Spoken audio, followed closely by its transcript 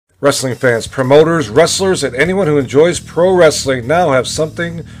Wrestling fans, promoters, wrestlers, and anyone who enjoys pro wrestling now have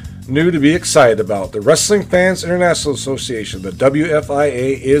something new to be excited about. The Wrestling Fans International Association, the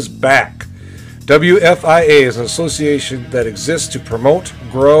WFIA, is back. WFIA is an association that exists to promote,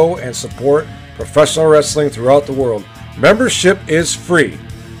 grow, and support professional wrestling throughout the world. Membership is free.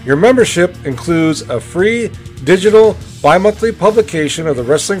 Your membership includes a free digital bi-monthly publication of the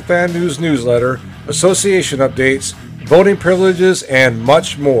Wrestling Fan News newsletter, association updates, voting privileges, and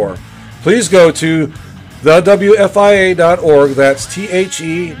much more. Please go to thewfia.org, that's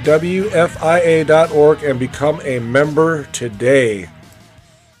THEWFIA.org, and become a member today.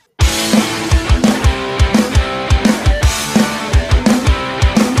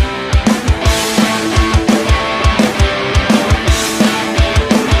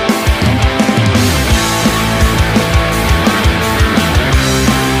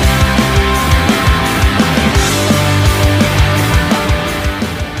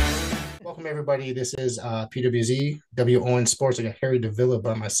 Everybody, this is PWZ, WON Sports. I got Harry Davila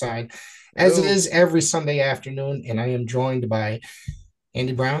by my side, as it is every Sunday afternoon, and I am joined by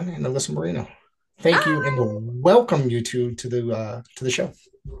Andy Brown and Alyssa Marino. Thank you, and welcome you two to the show.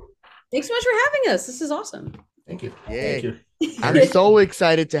 Thanks so much for having us. This is awesome. Thank you. Yay. Thank you. I'm so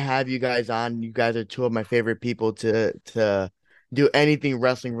excited to have you guys on. You guys are two of my favorite people to do anything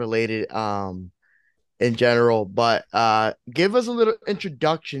wrestling related. In general, but give us a little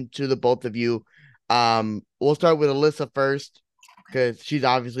introduction to the both of you. We'll start with Alyssa first because she's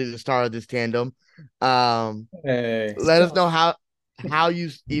obviously the star of this tandem. Let us know how you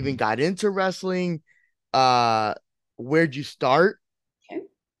even got into wrestling. Where'd you start? Okay.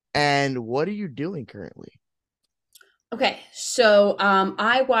 And what are you doing currently? Okay, so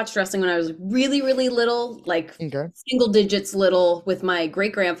I watched wrestling when I was really, really little, like single digits little, with my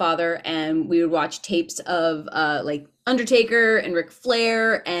great grandfather, and we would watch tapes of like Undertaker and Ric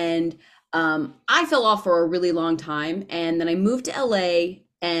Flair, and I fell off for a really long time, and then I moved to LA,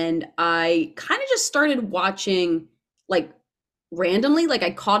 and I kind of just started watching like randomly, like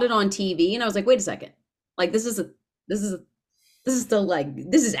I caught it on TV, and I was like, wait a second, like this is still like,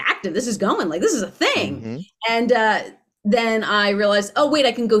 this is active, this is going, like this is a thing, and then I realized, oh wait,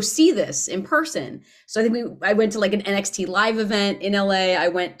 I can go see this in person. So I think I went to like an NXT live event in LA. I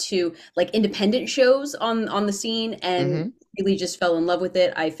went to like independent shows on the scene and really just fell in love with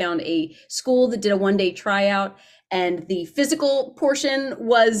it. I found a school that did a one-day tryout, and the physical portion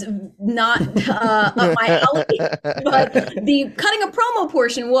was not up my alley, but the cutting a promo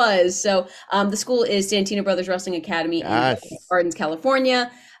portion was. So the school is Santino Brothers Wrestling Academy in Gardens,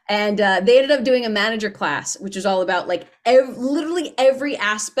 California. And they ended up doing a manager class, which is all about like literally every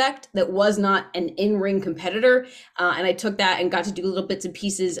aspect that was not an in-ring competitor. And I took that and got to do little bits and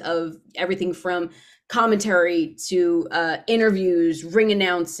pieces of everything from commentary to interviews, ring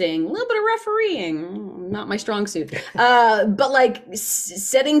announcing, a little bit of refereeing, not my strong suit, but like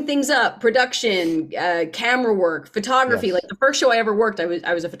setting things up, production, camera work, photography. Like the first show I ever worked,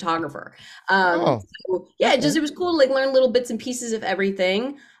 I was a photographer. So yeah, it was cool to like learn little bits and pieces of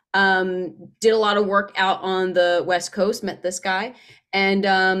everything. Did a lot of work out on the West Coast, met this guy, and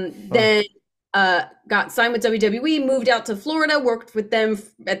then got signed with WWE, moved out to Florida, worked with them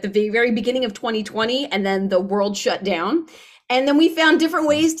at the very beginning of 2020, and then the world shut down. And then we found different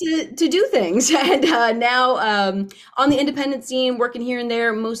ways to do things. And now on the independent scene, working here and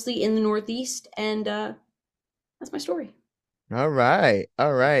there, mostly in the Northeast. And that's my story. All right.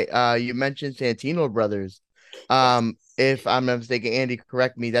 You mentioned Santino Brothers. If I'm not mistaken, Andy,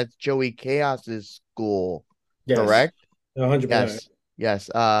 correct me. That's Joey Chaos's school, correct? 100%. Yes.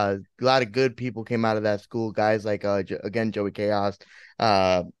 A lot of good people came out of that school. Guys like again Joey Chaos,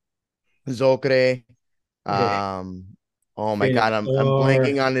 Zocre. Oh my God, I'm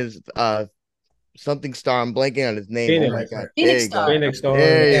blanking on his something star. I'm blanking on his name. Phoenix. Oh my God, Phoenix Star. Phoenix Star.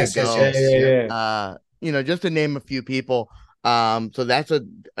 There you go. Yeah. Just to name a few people. So that's a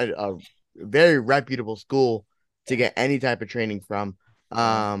very reputable school to get any type of training from.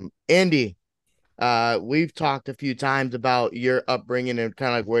 Andy, we've talked a few times about your upbringing and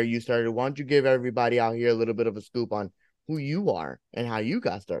kind of like where you started. Why don't you give everybody out here a little bit of a scoop on who you are and how you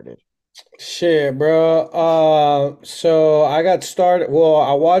got started? Shit, bro. So I got started. Well,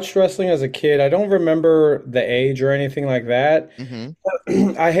 I watched wrestling as a kid. I don't remember the age or anything like that.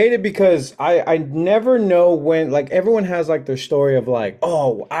 I hate it because I never know when, like, everyone has like their story of like,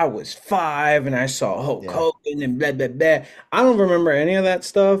 oh, I was 5 and I saw Hulk Hogan and blah blah blah. I don't remember any of that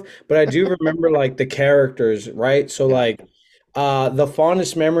stuff, but I do remember like the characters, right? So like the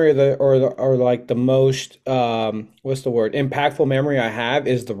fondest memory or like the most what's the word? Impactful memory I have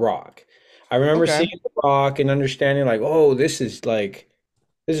is The Rock. I remember seeing The Rock and understanding like, oh, this is like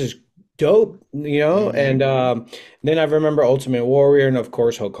this is dope, you know? And then I remember Ultimate Warrior and of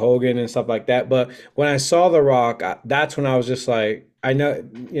course Hulk Hogan and stuff like that. But when I saw The Rock, that's when I was just like, I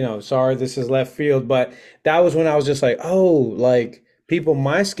know, sorry, this is left field, but that was when I was just like, oh, like people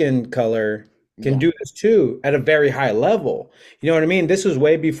my skin color can Yeah. do this too at a very high level. You know what I mean? This was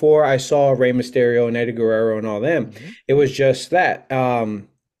way before I saw Rey Mysterio and Eddie Guerrero and all them. Hmm. It was just that.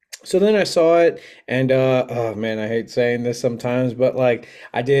 So then I saw it and oh man, I hate saying this sometimes, but like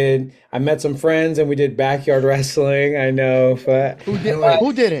I met some friends and we did backyard wrestling. I know, but Who I did? know it.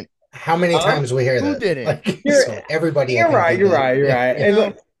 Who didn't? How many huh? times we hear Who that? didn't? Like, You're so everybody, I you're think, right, did you're that. right, you're Yeah, right.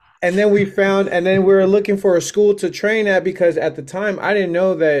 yeah. And then we found and then we were looking for a school to train at because at the time I didn't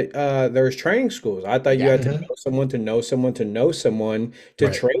know that there was training schools. I thought you Yeah. had to Hmm. know someone to know someone to know someone to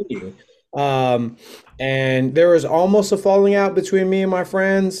Right. train you. Um, and there was almost a falling out between me and my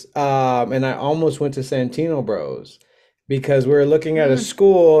friends. And I almost went to Santino Bros because we were looking at a Mm.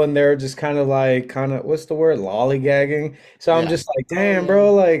 school and they're just kind of what's the word, lollygagging. So I'm Yeah. just like, Oh damn, yeah.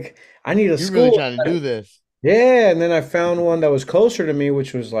 bro, like I need a You're really school. trying to do this. Yeah, and then I found one that was closer to me,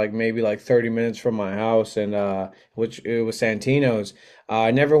 which was like maybe like 30 minutes from my house, and which it was Santino's.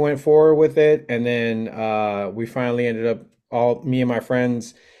 I never went forward with it, and then we finally ended up all me and my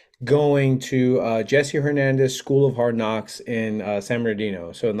friends going to Jesse Hernandez School of Hard Knocks in San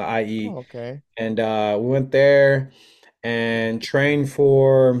Bernardino, so in the IE, Oh, okay. and we went there and trained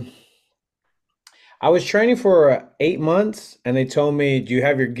for. I was training for 8 months and they told me, "Do you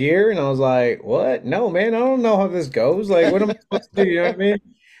have your gear?" And I was like, "What? No, man, I don't know how this goes. Like, what am I supposed to do?" You know what I mean?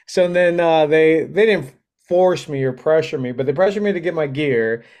 So then they didn't force me or pressure me, but they pressured me to get my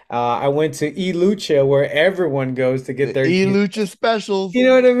gear. I went to E Lucha where everyone goes to get The their E gear. Lucha specials. You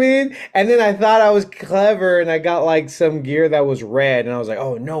know what I mean? And then I thought I was clever and I got like some gear that was red and I was like,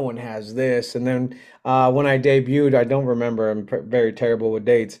 "Oh, no one has this." And then when I debuted, I don't remember. I'm very terrible with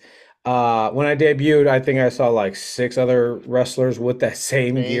dates. When I debuted, I think I saw like six other wrestlers with that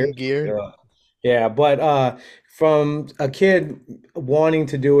same gear. Same gear. Yeah, yeah, but from a kid wanting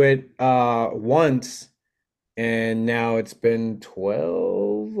to do it once and now it's been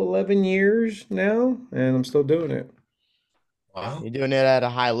 12, 11 years now and I'm still doing it. Wow. You're doing it at a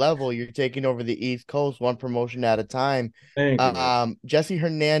high level. You're taking over the East Coast one promotion at a time. Thank you, man. Jesse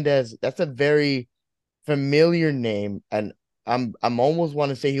Hernandez, that's a very familiar name, and I'm almost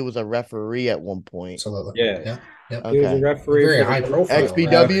want to say he was a referee at one point. Absolutely. Yeah. Yeah. Yep. He was a Okay. referee Very for the high profile referee.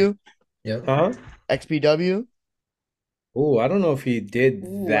 XPW, Yep. huh? XPW. Oh, I don't know if he did Ooh, I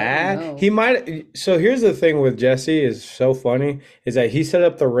don't that. know. He might. So here's the thing with Jesse is so funny is that he set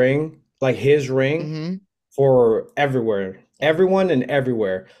up the ring, like his ring, Mm-hmm. for everywhere, everyone and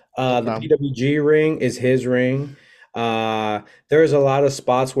everywhere. The Okay. PWG ring is his ring. There's a lot of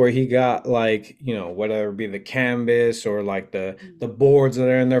spots where he got like, whether it be the canvas or like the boards that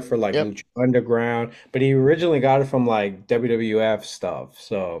are in there for like Yep. Lucha Underground, but he originally got it from like WWF stuff.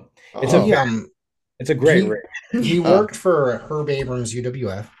 So it's a He Oh. very, it's a great he ring. he Uh, worked for Herb Abrams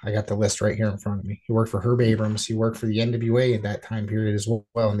UWF. I got the list right here in front of me. He worked for Herb Abrams. He worked for the NWA at that time period as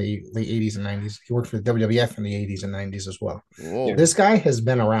well in the late 80s and 90s. He worked for the WWF in the 80s and 90s as well. Yeah. whoa. This guy has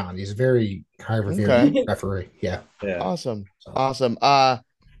been around. He's a very high revered Okay. referee. Yeah. Yeah. Awesome. So Awesome.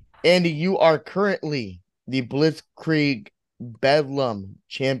 Andy, you are currently the Blitzkrieg Bedlam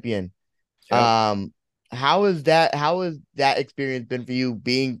champion. Yep. How has that experience been for you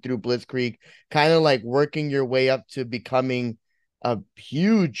being through Blitzkrieg, kind of like working your way up to becoming a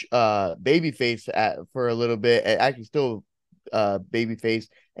huge babyface for a little bit, and actually still babyface,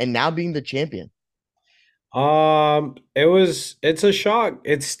 and now being the champion? It's a shock.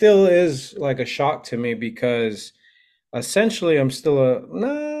 It still is like a shock to me because essentially I'm still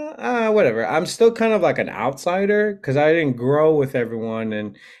whatever. I'm still kind of like an outsider because I didn't grow with everyone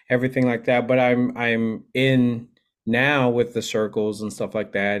and everything like that, but I'm in now with the circles and stuff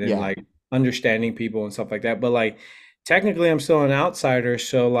like that and Yeah. like understanding people and stuff like that. But like technically I'm still an outsider,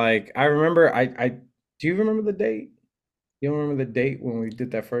 so like I remember I do you remember the date? You don't remember the date when we did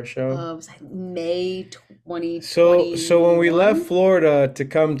that first show? It was like May So when we left 2021. Florida to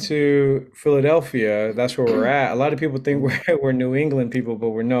come to Philadelphia, that's where we're at. A lot of people think we're New England people, but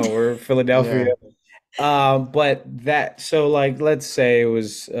we're Philadelphia. Yeah. But that so like let's say it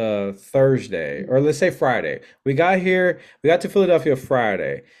was Thursday or let's say Friday. We got to Philadelphia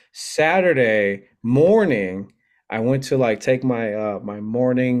Friday. Saturday morning, I went to like take my my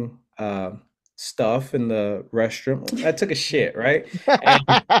morning stuff in the restroom. I took a shit, right?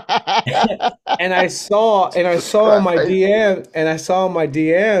 And and I saw on my Christ.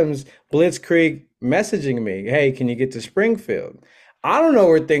 DMs Blitzkrieg messaging me, "Hey, can you get to Springfield?" I don't know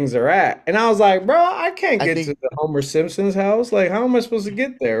where things are at. And I was like, bro, I can't I get to think, the Homer Simpson's house. Like, how am I supposed to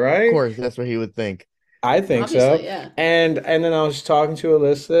get there, of right? course, that's what he would think. I think Obviously, so. yeah. And then I was talking to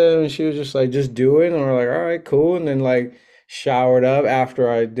Alyssa and she was just like, just do it. And we're like, all right, cool. And then like showered up after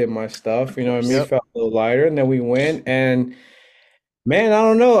I did my stuff, Of you know, and me course. Yep. felt a little lighter. And then we went and man, I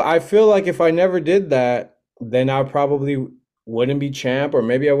don't know. I feel like if I never did that, then I probably wouldn't be champ or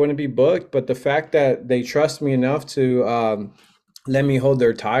maybe I wouldn't be booked. But the fact that they trust me enough to let me hold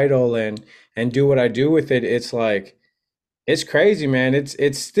their title and do what I do with it, it's like it's crazy, man.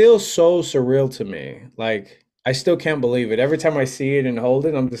 It's still so surreal to me. Like I still can't believe it. Every time I see it and hold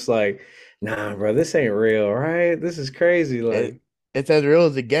it, I'm just like, nah, bro, this ain't real, right? This is crazy. It, Like, it's as real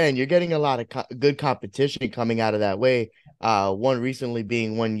as again. You're getting a lot of good competition coming out of that way. One recently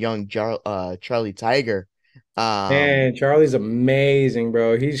being one young Charlie Tiger. man, Charlie's amazing,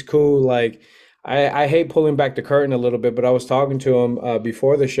 bro. He's cool. Like, I hate pulling back the curtain a little bit, but I was talking to him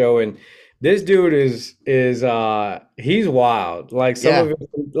before the show, and this dude is he's wild. Like Yeah.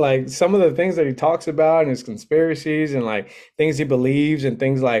 some of the things that he talks about and his conspiracies and like things he believes and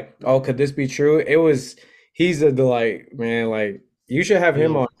things like, oh, could this be true? He's a delight, man. Like you should have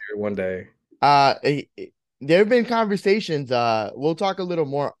him He'll on here one day. Uh, eh, eh, there have been conversations. We'll talk a little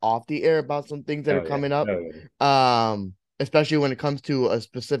more off the air about some things that are Hell yeah. coming up. Hell yeah. Especially when it comes to a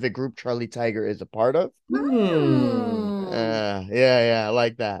specific group Charlie Tiger is a part of. Hmm. Yeah, I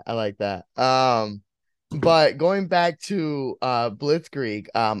like that. I like that. But going back to Blitzkrieg,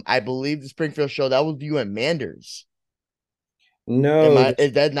 I believe the Springfield show that was you and Manders. No,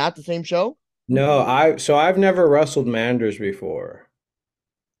 Is that not the same show? no, I've never wrestled Manders before.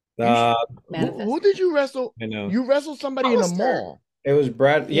 You should Uh, manifest. Who did you wrestle? I know. You wrestled somebody in a Hollister. mall. It was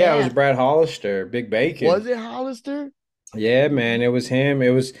Brad. Yeah, it was Yeah. Brad Hollister, Big Was Bacon. it Hollister? Yeah, man, it was him. It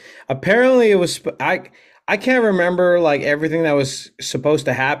was apparently it was I can't remember like everything that was supposed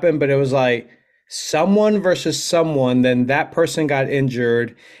to happen, but it was like someone versus someone, then that person got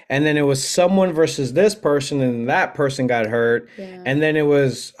injured, and then it was someone versus this person, and that person got hurt, Yeah. and then it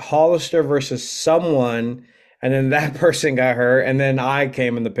was Hollister versus someone, and then that person got hurt, and then I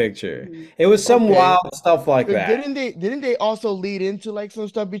came in the picture. It was some Okay. wild stuff like But that. didn't they also lead into like some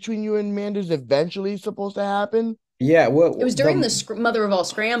stuff between you and Manders eventually supposed to happen? Yeah, It was during the mother of all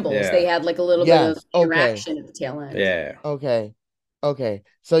scrambles. They Yeah. had like a little bit of Yes. Okay. interaction at the tail end. Yeah. Okay. Okay.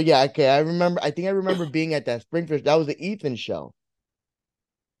 So yeah, okay. I think I remember being at that Springfield. That was the Ethan show.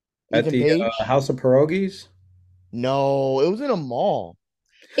 At Ethan the Page? House of Pierogies. No, it was in a mall.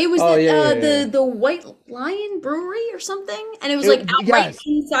 It was Oh at yeah, yeah, yeah. the White Lion Brewery or something, and it was like out right Yes.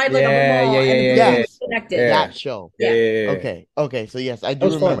 inside like a Yeah, yeah, mall, yeah, and the yeah, brewery yeah, was Yes. connected. yeah, That show. yeah, Yeah, yeah, yeah. Okay. Okay. So yes, I That do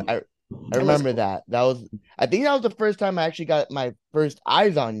was remember. fun. I it was remember cool. that. I think that was the first time I actually got my first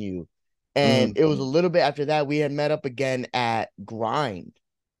eyes on you. And Mhm. it was a little bit after that we had met up again at Grind.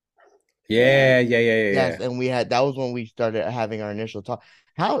 Yeah, yeah, yeah, yeah, Yes, yeah. and that was when we started having our initial talk.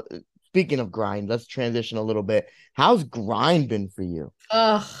 How Speaking of Grind, let's transition a little bit. How's Grind been for you?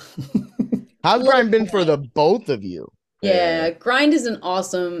 Ugh. How's Love Grind been for the Grind. both of you? Yeah, Yeah, Grind is an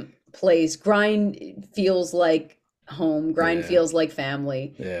awesome place. Grind feels like home. Grind yeah, feels like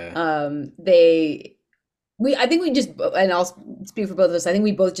family. yeah. I think we just, and I'll speak for both of us. I think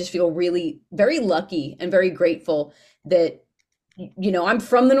we both just feel really very lucky and very grateful that, I'm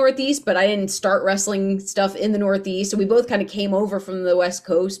from the Northeast, but I didn't start wrestling stuff in the Northeast. So we both kind of came over from the West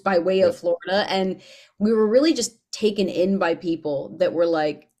Coast by way of Yep. Florida. And we were really just taken in by people that were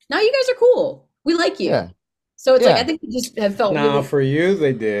like, now you guys are cool. We like you. Yeah. So it's like, I Yeah. think we just have felt Nah, really for you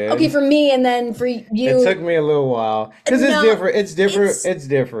they okay did. for me. And then for It took you, me a little while because it's no, different. It's different. it's, It's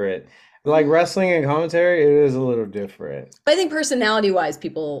different. Like wrestling and commentary, it is a little different. I think personality wise,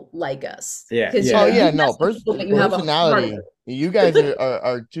 people like us Yeah, because Oh yeah. yeah, you no, wrestle people, but you have a heart. personality. You guys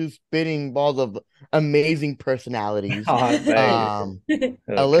are two spitting balls of amazing personalities. Oh, thanks. Um, Okay.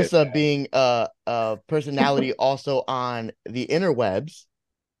 Alyssa being a personality also on the interwebs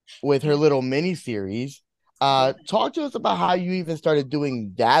with her little mini series. Talk to us about how you even started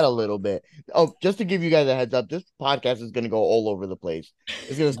doing that a little bit. Oh, just to give you guys a heads up, this podcast is going to go all over the place.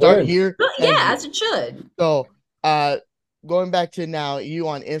 It's going to start Good. here. Yeah, as it should. So, going back to now, you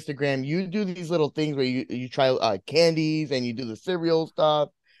on Instagram, you do these little things where you try candies and you do the cereal stuff.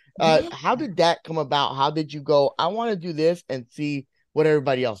 Yeah. How did that come about? How did you go, I want to do this and see what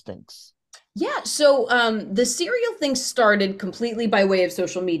everybody else thinks? Yeah, so the cereal thing started completely by way of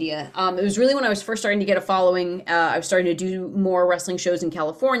social media. It was really when I was first starting to get a following. I was starting to do more wrestling shows in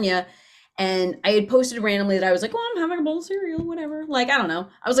California, and I had posted randomly that I was like, "Oh, I'm having a bowl of cereal, whatever." Like, I don't know.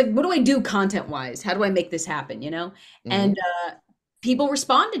 I was like, "What do I do content wise? How do I make this happen?" Mhm. And people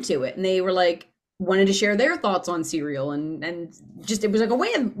responded to it, and they were like, wanted to share their thoughts on cereal, and just it was like a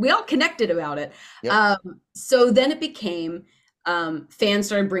way of, we all connected about it. Yep. So then it became fans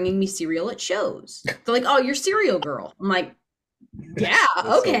started bringing me cereal at shows. They're like, "Oh, you're cereal girl." I'm like, yeah,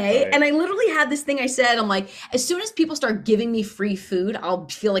 okay. And I literally had this thing I said, I'm like, as soon as people start giving me free food, I'll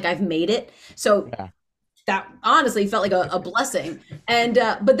feel like I've made it. So that honestly felt like a blessing. And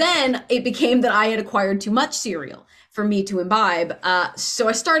but then it became that I had acquired too much cereal for me to imbibe. So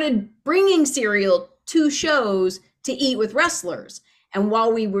I started bringing cereal to shows to eat with wrestlers. And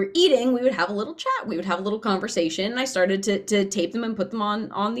while we were eating, we would have a little chat. We would have a little conversation. And I started to tape them and put them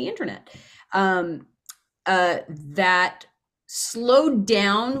on the internet. That slowed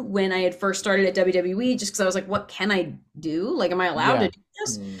down when I had first started at WWE, just because I was like, what can I do? Like, am I allowed to do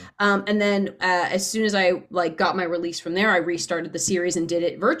this? And then as soon as I like got my release from there, I restarted the series and did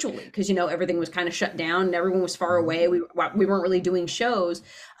it virtually because, you know, everything was kind of shut down and everyone was far away. We weren't really doing shows.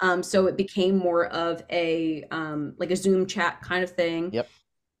 So it became more of a like a Zoom chat kind of thing. Yep.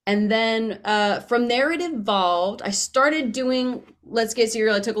 And then from there it evolved. I started doing Let's Get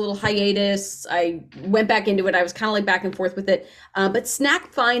Cereal. I took a little hiatus. I went back into it. I was kind of like back and forth with it. But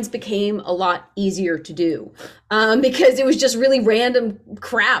snack finds became a lot easier to do because it was just really random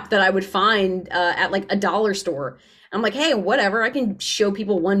crap that I would find at like a dollar store. I'm like, hey, whatever. I can show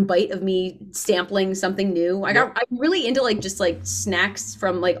people one bite of me sampling something new. I'm really into like just like snacks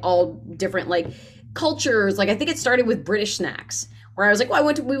from like all different like cultures. Like I think it started with British snacks. Where I was like, well,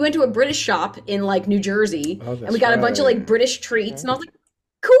 we went to a British shop in like New Jersey and we got a bunch of like British treats and I was like,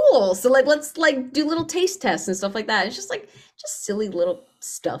 cool. So like, let's like do little taste tests and stuff like that. It's just like, just silly little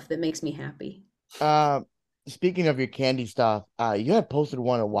stuff that makes me happy. Speaking of your candy stuff, you had posted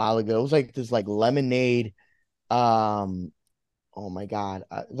one a while ago. It was like this like lemonade. Oh my God.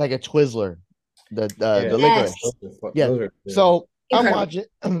 Like a Twizzler, the licorice. Yeah. So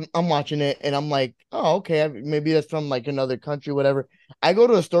incredible. I'm watching it and I'm like, oh, okay, maybe that's from like another country, whatever. I go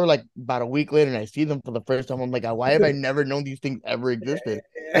to a store like about a week later and I see them for the first time. I'm like, why have I never known these things ever existed?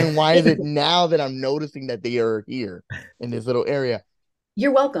 And why is it now that I'm noticing that they are here in this little area?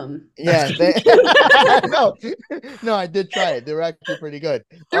 You're welcome. Yeah. No, I did try it. They were actually pretty good.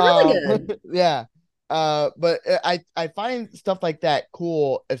 They're really good. Yeah. But I find stuff like that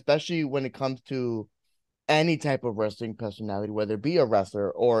cool, especially when it comes to any type of wrestling personality, whether it be a wrestler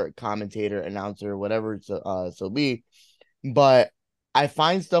or a commentator, announcer, whatever so be. But I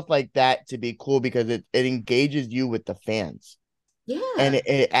find stuff like that to be cool because it engages you with the fans. Yeah. And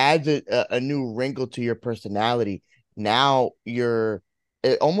it adds a new wrinkle to your personality. Now you're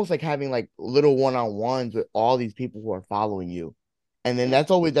almost like having like little one-on-ones with all these people who are following you. And then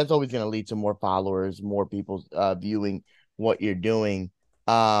that's always going to lead to more followers, more people viewing what you're doing.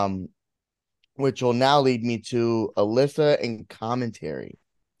 Which will now lead me to Alyssa and commentary.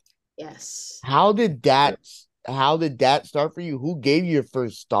 Yes. How did that start for you? Who gave you your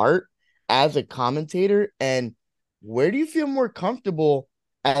first start as a commentator? And where do you feel more comfortable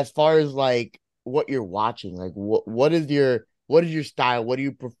as far as like what you're watching? Like what is your style? What do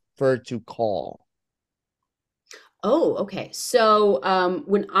you prefer to call? Oh, okay. So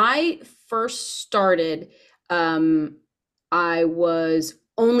when I first started, I was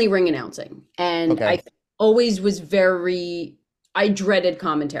only ring announcing. And I always was I dreaded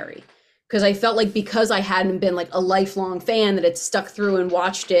commentary because I felt like because I hadn't been like a lifelong fan that had stuck through and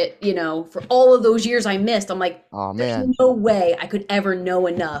watched it, you know, for all of those years I missed, I'm like, there's no way I could ever know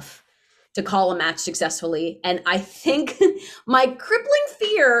enough to call a match successfully. And I think my crippling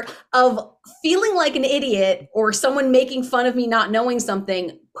fear of feeling like an idiot or someone making fun of me not knowing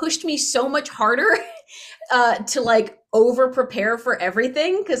something pushed me so much harder to like over prepare for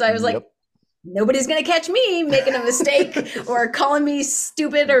everything because I was like, nobody's gonna catch me making a mistake or calling me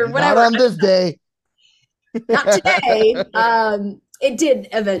stupid or whatever. Not on this day. Not today.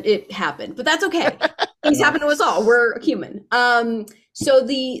 It happened, but that's okay. Things happen to us all. We're human. So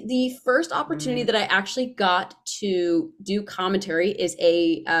the first opportunity that I actually got to do commentary is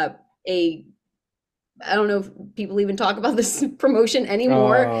I don't know if people even talk about this promotion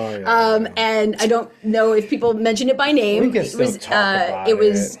anymore. And I don't know if people mention it by name. We can still talk about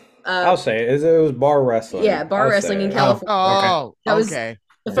it. I'll say it. It was bar wrestling. Yeah, bar wrestling in California. That was the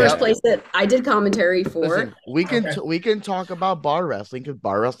first place that I did commentary for. Listen, we can talk about bar wrestling because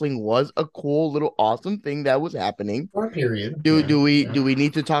bar wrestling was a cool little awesome thing that was happening. For a period. Do we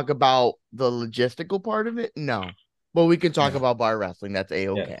need to talk about the logistical part of it? No. But we can talk about bar wrestling. That's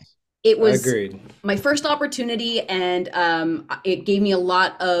A-okay. Yes. It was my first opportunity, and it gave me a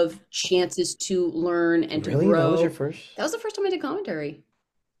lot of chances to learn and to grow. That was your first? That was the first time I did commentary.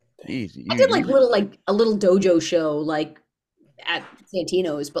 Jeez, I did like a little dojo show, like at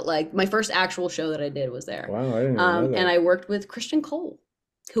Santino's, but like my first actual show that I did was there. Wow, I didn't even know that. And I worked with Christian Cole,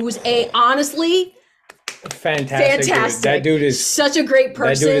 who was honestly fantastic. That dude is such a great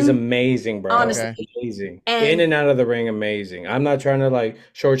person. That dude is amazing, bro. Honestly, amazing. In and out of the ring, amazing. I'm not trying to like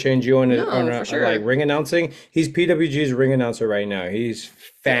shortchange you on like ring announcing. He's PWG's ring announcer right now. He's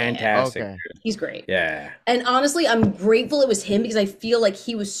fantastic. Okay. He's great. Yeah. And honestly, I'm grateful it was him because I feel like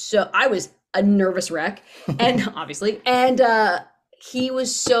I was a nervous wreck, and obviously, and he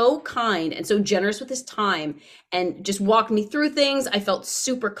was so kind and so generous with his time and just walked me through things. I felt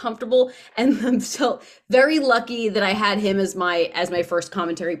super comfortable, and I'm so very lucky that I had him as my first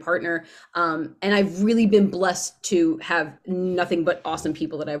commentary partner. And I've really been blessed to have nothing but awesome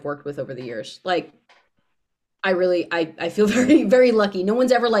people that I've worked with over the years. Like, I feel very, very lucky. No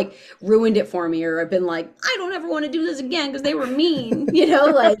one's ever like ruined it for me, or I've been like, I don't ever want to do this again because they were mean,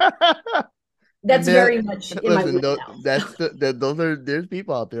 like. That's very much in my wheelhouse. There's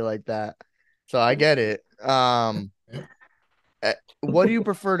people out there like that, so I get it. What do you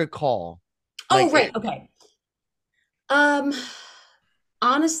prefer to call? Right, okay.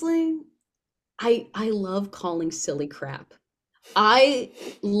 Honestly, I love calling silly crap. I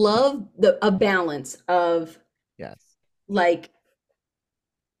love a balance of like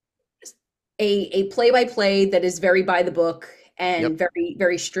a play-by-play that is very by the book and very,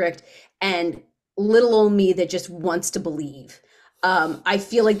 very strict, and little old me that just wants to believe. I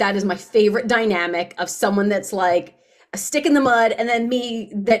feel like that is my favorite dynamic of someone that's like a stick in the mud, and then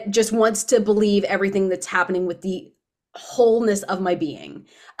me that just wants to believe everything that's happening with the wholeness of my being.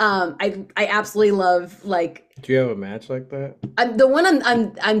 I absolutely love, like. Do you have a match like that? The one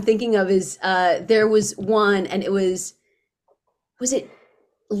I'm thinking of is there was one, and it was it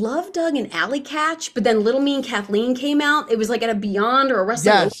Love Doug and Alley Catch, but then Little Mean Kathleen came out. It was like at a Beyond or a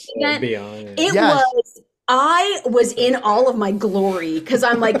Wrestling event. Beyond. I was in all of my glory because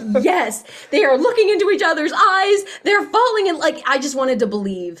I'm like, yes, they are looking into each other's eyes. They're falling in. Like, I just wanted to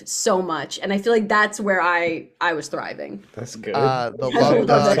believe so much, and I feel like that's where I was thriving. That's good.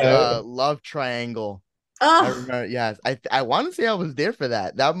 The love triangle. Oh, I remember. Yes, I want to say I was there for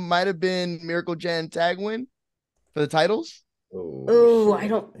that. That might have been Miracle Jen tag win for the titles. Oh, I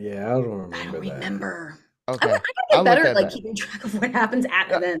don't. Yeah, I don't remember. Okay. I gotta get better at like keeping track of what happens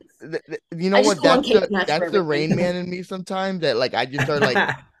at events. You know what? That's the Rain Man in me sometimes. That like I just start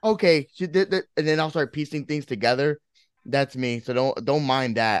like, okay, she did that, and then I'll start piecing things together. That's me. So don't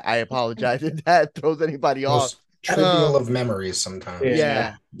mind that. I apologize if that throws anybody off. Trivial of memories sometimes.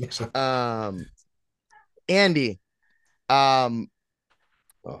 Yeah. Andy,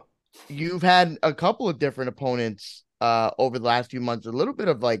 you've had a couple of different opponents over the last few months. A little bit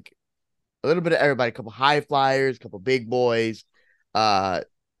of everybody, a couple high flyers, a couple big boys.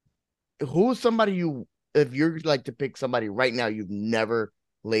 Who's somebody if you're like to pick somebody right now you've never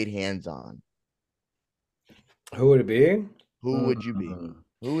laid hands on? Who would it be? Who would you be?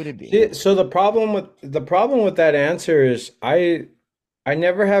 Who would it be? So the problem with that answer is I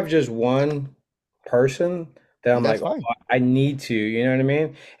never have just one person that I'm like, oh, I need to, you know what I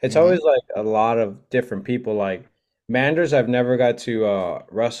mean? It's always like a lot of different people. Like Manders, I've never got to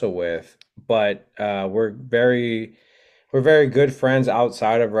wrestle with, but we're very good friends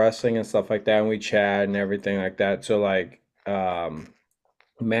outside of wrestling and stuff like that, and we chat and everything like that. So like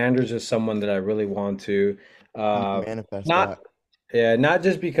Manders is someone that I really want to manifest not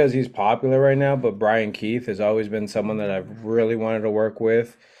just because he's popular right now, but Brian Keith has always been someone that I've really wanted to work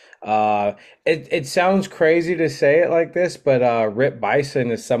with. It sounds crazy to say it like this, but Rip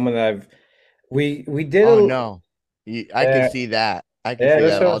Bison is someone that we did. I can see that. I can see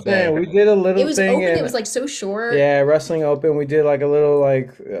that all day. We did a little. It was thing open. It was like so short. Yeah, Wrestling Open. We did like a little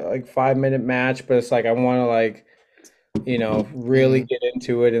like 5-minute match, but it's like I want to like really get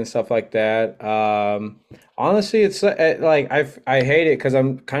into it and stuff like that. Honestly, it's like I hate it because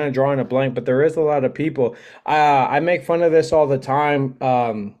I'm kind of drawing a blank, but there is a lot of people. I make fun of this all the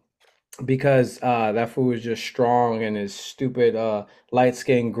time. Because that fool was just strong and his stupid light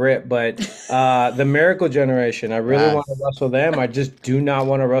skin grip. But the Miracle Generation, I really want to wrestle them. I just do not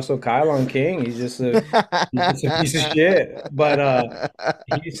want to wrestle Kylon King. He's just a piece of shit. But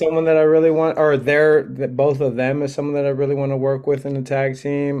he's someone that I really want, or both of them is someone that I really want to work with in the tag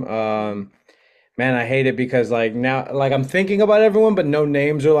team. Man, I hate it because like now, like I'm thinking about everyone, but no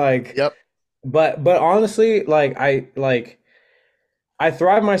names are like. Yep. But honestly, I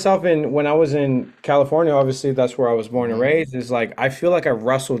thrive myself in when I was in California. Obviously, that's where I was born and raised. Is like I feel like I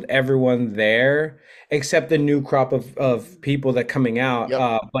wrestled everyone there except the new crop of people that coming out.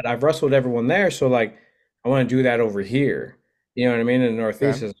 Yep. But I've wrestled everyone there, so like I want to do that over here. You know what I mean? In the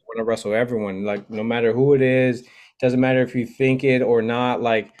Northeast, I want to wrestle everyone, like no matter who it is. Doesn't matter if you think it or not.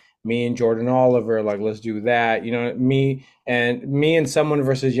 Like me and Jordan Oliver, like let's do that. You know, me and someone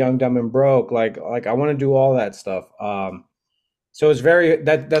versus Young, Dumb and Broke. Like I want to do all that stuff. So it's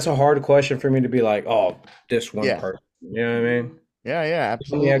that's a hard question for me to be like, oh, this one Yeah. person. You know what I mean? Yeah, On the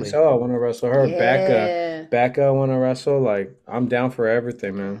absolutely. XO, I want to wrestle her. Yeah. Becca, I want to wrestle. Like I'm down for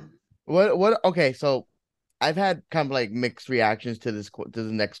everything, man. Okay, so I've had kind of like mixed reactions to to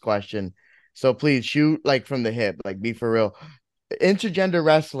the next question. So please shoot like from the hip, like be for real. Intergender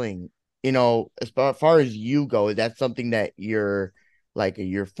wrestling, as far as you go, is that something that you're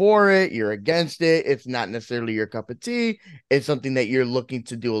for it, you're against it, it's not necessarily your cup of tea, it's something that you're looking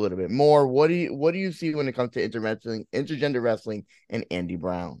to do a little bit more? What do you see when it comes to intergender wrestling and Andy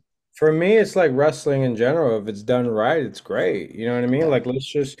Brown? For me, it's like wrestling in general. If it's done right, it's great. You know what I mean? Yeah. Like,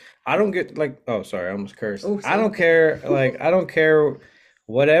 I don't get like, oh, sorry, I almost cursed. Oh, I don't care. Like, I don't care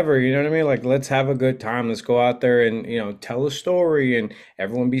whatever. You know what I mean? Like, let's have a good time. Let's go out there and, tell a story and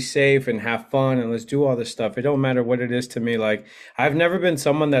everyone be safe and have fun and let's do all this stuff. It don't matter what it is to me. Like, I've never been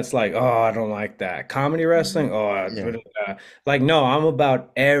someone that's like, oh, I don't like that. Comedy wrestling, oh, Yeah. like, no, I'm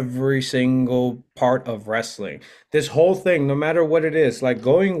about every single part of wrestling. This whole thing, no matter what it is, like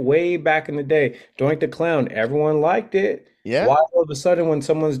going way back in the day, Doink the Clown, everyone liked it. Yeah. Why all of a sudden when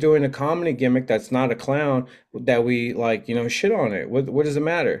someone's doing a comedy gimmick that's not a clown that we like, shit on it? What does it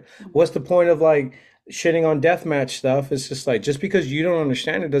matter? What's the point of like shitting on deathmatch stuff? It's just like just because you don't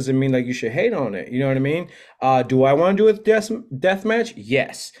understand it doesn't mean like you should hate on it. You know what I mean? Do I want to do a deathmatch?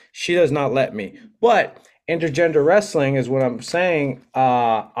 Yes. She does not let me. But intergender wrestling is what I'm saying.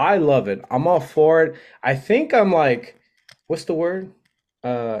 I love it. I'm all for it. I think I'm like, what's the word?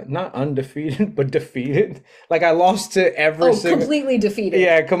 Not undefeated, but defeated. Like I lost to every single. Completely defeated.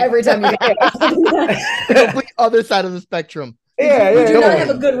 Yeah, every time you get The complete other side of the spectrum. Yeah, You do not have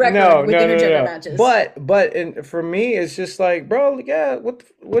a good record with intergender matches. But for me, it's just like, bro, yeah,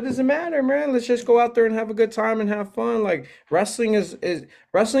 what does it matter, man? Let's just go out there and have a good time and have fun. Like wrestling is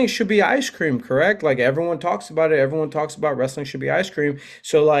wrestling should be ice cream, correct? Like everyone talks about it. Everyone talks about wrestling should be ice cream.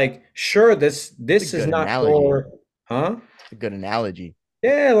 So like, sure, this is not analogy. for, huh? It's a good analogy.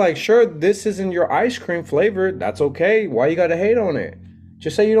 Yeah, like sure, this isn't your ice cream flavor. That's okay. Why you gotta hate on it?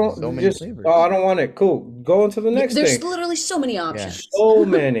 Just say you don't. So many Just flavors. oh, I don't want it. Cool. Go into the next There's thing. literally so many options. So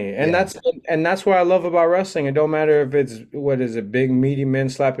many, and Yeah. that's what I love about wrestling. It don't matter if it's what is it, big meaty men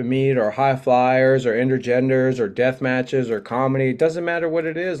slapping meat, or high flyers, or intergenders, or death matches, or comedy. It doesn't matter what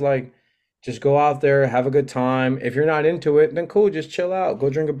it is. Like, just go out there, have a good time. If you're not into it, then cool, just chill out. Go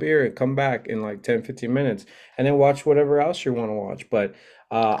drink a beer and come back in like 10, 15 minutes, and then watch whatever else you want to watch. But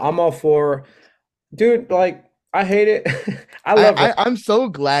I'm all for, dude. Like, I hate it. I love it. I'm so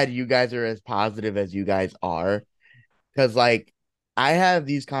glad you guys are as positive as you guys are, because like I have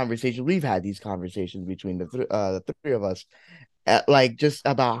these conversations. We've had these conversations between the three of us, like just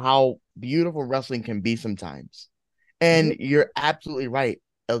about how beautiful wrestling can be sometimes. And you're absolutely right.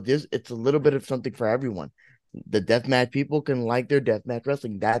 It's a little bit of something for everyone. The deathmatch people can like their deathmatch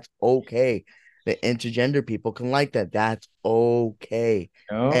wrestling. That's okay. The intergender people can like that. That's okay.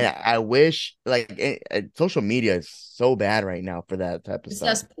 Oh, And I wish, like, social media is so bad right now for that type of It's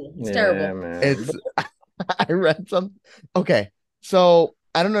stuff. cesspool. It's yeah, terrible. man. It's I read some. Okay, so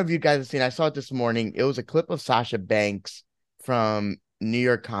I don't know if you guys have seen. I saw it this morning. It was a clip of Sasha Banks from New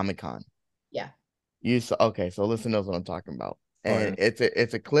York Comic Con. Yeah. You saw? Okay, so listen knows what I'm talking about. And yeah.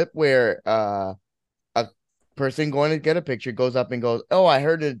 it's a clip where a person going to get a picture goes up and goes, "Oh, I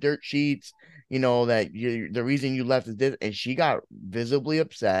heard in the dirt sheets, that the reason you left is this," and she got visibly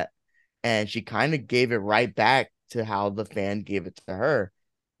upset, and she kind of gave it right back to how the fan gave it to her.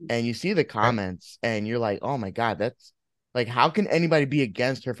 And you see the comments, and you're like, "Oh my God, that's like, how can anybody be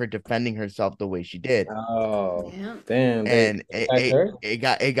against her for defending herself the way she did?" Oh, Yeah. damn. And Attacked her? it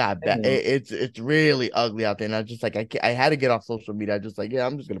got bad. Damn. It's really ugly out there, and I was just like, I had to get off social media. I just like, yeah,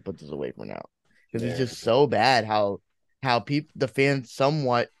 I'm just gonna put this away for now, because it's Yeah. just so bad how people, the fans,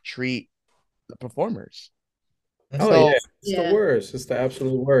 somewhat treat the performers. Oh So yeah, it's the worst. It's the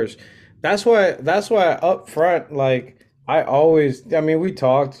absolute worst. That's why up front, like I mean, we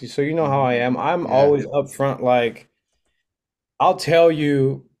talked, so you know how I am. I'm yeah, always up front, like I'll tell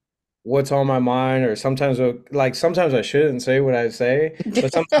you what's on my mind, or sometimes I shouldn't say what I say,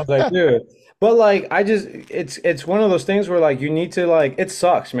 but sometimes I do. But like I just it's one of those things where like you need to like it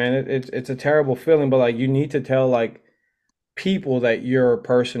sucks, man. It's a terrible feeling, but like you need to tell like people that you're a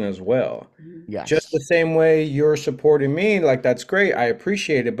person as well. Just the yes, same way you're supporting me, like that's great. I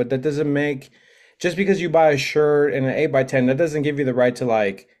appreciate it, but that doesn't make just because you buy a shirt and an 8x10, that doesn't give you the right to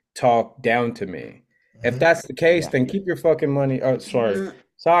like talk down to me. If that's the case, yeah, then keep your fucking money. Oh, sorry. Mhm.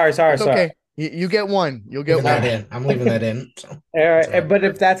 Sorry, sorry, it's sorry. okay. You get one. You'll get Leaving that one. in. I'm leaving that in. So. All right, but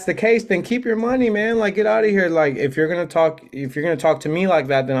if that's the case, then keep your money, man. Like, get out of here. Like, if you're gonna talk to me like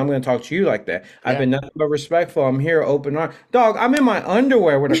that, then I'm gonna talk to you like that. I've been nothing but respectful. I'm here, open arm, dog. I'm in my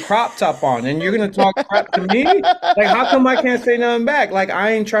underwear with a crop top on, and you're gonna talk crap to me? Like, how come I can't say nothing back? Like,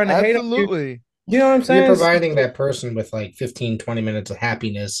 I ain't trying to hate on you. Absolutely. You know what I'm You're saying? providing that person with like 15, 20 minutes of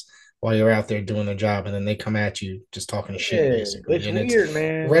happiness while you're out there doing the job, and then they come at you just talking shit, Yeah, basically. it's And weird,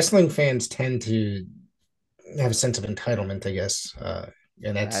 man. wrestling fans tend to have a sense of entitlement, I guess.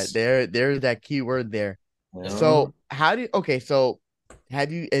 And that's there's that key word there. Yeah. So do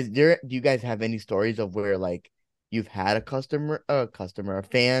you guys have any stories of where like you've had a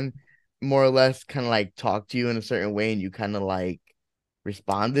fan more or less kind of like talk to you in a certain way and you kind of like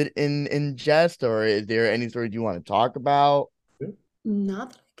responded in jest, or is there any stories you want to talk about?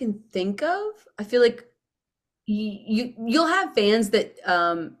 Not that I can think of. I feel like you'll have fans that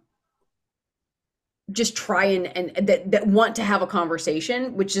just try and that want to have a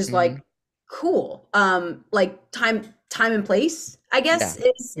conversation, which is like cool. Like time and place, I guess,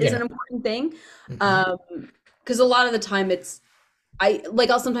 is an important thing. Because a lot of the time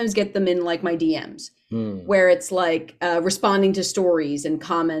I'll sometimes get them in like my DMs where it's like responding to stories and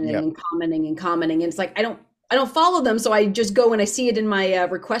commenting and commenting and commenting. And it's like I don't follow them, so I just go and I see it in my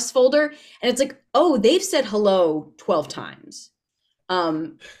request folder, and it's like, oh, they've said hello 12 times.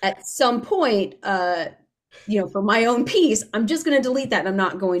 At some point, for my own peace, I'm just going to delete that, and I'm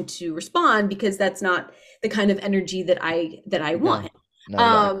not going to respond because that's not the kind of energy that I want.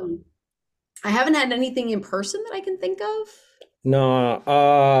 I haven't had anything in person that I can think of.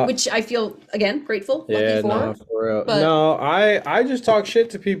 No, which I feel again grateful, yeah, lucky for. no, for real. But No, I just talk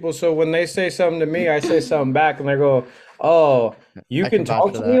shit to people. So when they say something to me, I say something back, and they go, "Oh, you I can can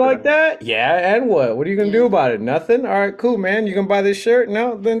vouch talk for to me that. like that? Yeah, and what? What are you gonna do about it? Nothing. All right, cool, man. You gonna buy this shirt?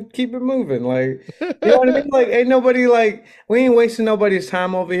 No, then keep it moving. Like, you know what I mean? Like, ain't nobody like we ain't wasting nobody's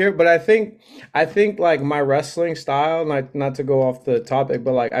time over here. But I think like my wrestling style, not to go off the topic,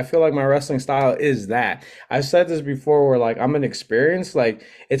 but like I feel like my wrestling style is that. I've said this before where like I'm an experience. Like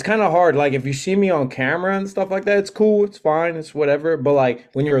it's kind of hard. Like if you see me on camera and stuff like that, it's cool, it's fine, it's whatever. But like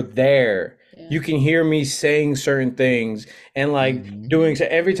when you're there, you can hear me saying certain things and like doing so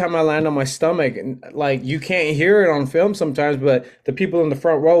every time I land on my stomach, and like you can't hear it on film sometimes, but the people in the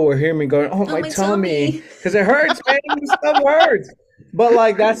front row will hear me going, "Oh, my tummy," because it hurts, man. This stuff hurts. But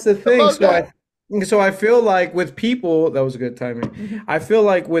like that's the thing. So I feel like with people, that was a good timing. I feel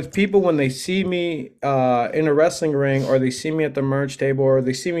like with people when they see me in a wrestling ring, or they see me at the merch table, or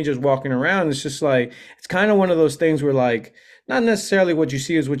they see me just walking around, it's just like it's kind of one of those things where like not necessarily what you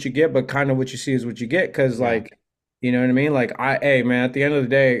see is what you get, but kind of what you see is what you get. Because like, you know what I mean? Like hey man, at the end of the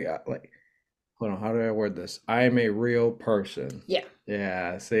day, like, hold on, how do I word this? I am a real person. Yeah.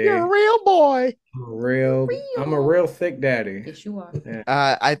 Yeah. See, you're a real boy. I'm a real thick daddy. Yes, you are. Yeah.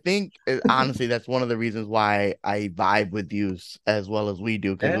 I think honestly that's one of the reasons why I vibe with you as well as we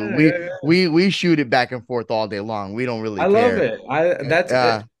do, because we shoot it back and forth all day long. We don't really care. Love it.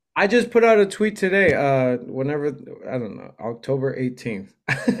 I just put out a tweet today. Whenever I don't know, October 18th.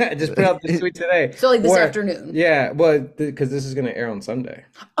 I just put out the tweet today. So like this afternoon. Yeah, but because this is gonna air on Sunday.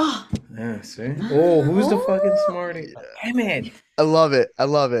 Oh. Yeah. See. Oh, who's the fucking smarty? Damn it. I love it.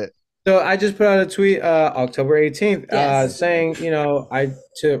 So I just put out a tweet October 18th saying,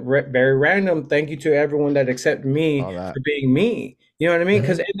 very random, thank you to everyone that accepted me for being me. You know what I mean?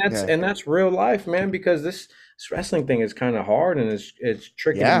 Because and that's real life, man, because this wrestling thing is kind of hard and it's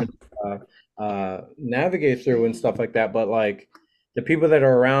tricky to navigate through and stuff like that. But like the people that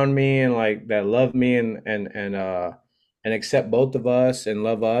are around me and like that love me and accept both of us and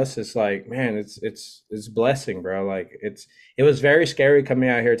love us, it's like, man, it's blessing, bro. Like it was very scary coming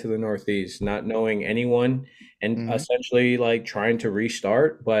out here to the Northeast, not knowing anyone and essentially like trying to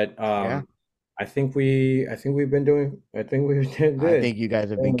restart. But I think we've been doing good. I think you guys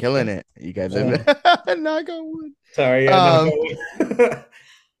have been killing it. You guys have been knock on wood. Sorry,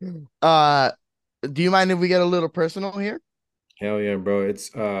 do you mind if we get a little personal here? Hell yeah, bro. It's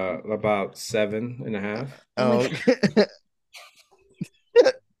about 7.5. Oh,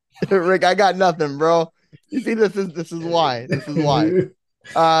 Rick, I got nothing, bro. You see, this is why.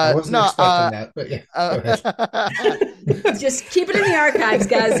 I wasn't expecting that, but yeah. Just keep it in the archives,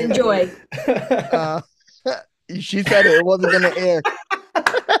 guys. Enjoy. She said it wasn't gonna air.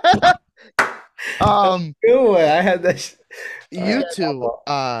 Good one. I had that. You two.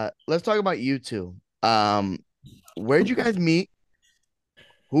 Let's talk about you two. Where'd you guys meet?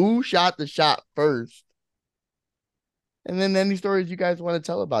 Who shot the shot first? And then any stories you guys want to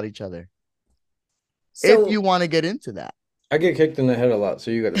tell about each other. So, if you want to get into that. I get kicked in the head a lot,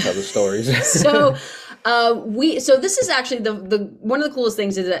 so you got to tell the stories. So, so this is actually the one of the coolest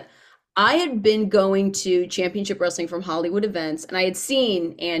things is that I had been going to Championship Wrestling from Hollywood events, and I had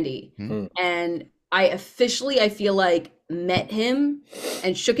seen Andy, Hmm. and I officially, I feel like, met him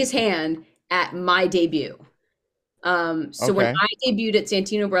and shook his hand at my debut. So when Okay. I debuted at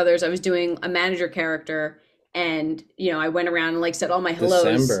Santino Brothers, I was doing a manager character, and I went around and like said all my hellos.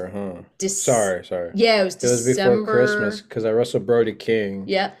 December, huh? Sorry. Yeah, it was It was before Christmas December. because I wrestled Brody King,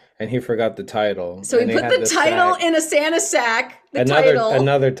 Yeah. and he forgot the title. So he and they put had the title sack. in a Santa sack. The Another title.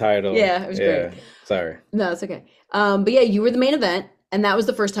 another title. Yeah, it was great. Sorry. No, it's okay. But yeah, you were the main event, and that was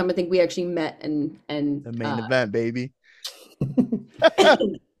the first time I think we actually met and The main event, baby.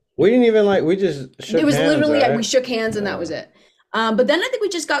 We didn't even we just shook it was hands, literally right? we shook hands and that was it. But then I think we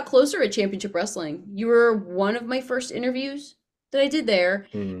just got closer at Championship Wrestling. You were one of my first interviews that I did there,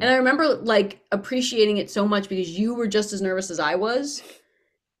 and I remember like appreciating it so much because you were just as nervous as I was,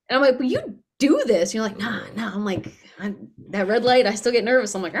 and I'm like, "But you do this?" And you're like, "Nah." I'm like, that red light, I still get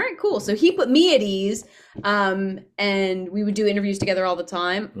nervous. I'm like, "All right, cool." So he put me at ease, and we would do interviews together all the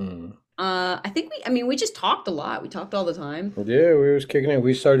time. I think we just talked a lot. We talked all the time. Yeah, we was kicking it.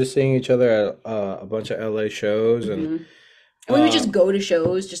 We started seeing each other at a bunch of LA shows, and we would just go to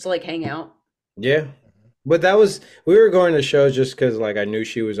shows just to like hang out. yeah. But we were going to shows just because like I knew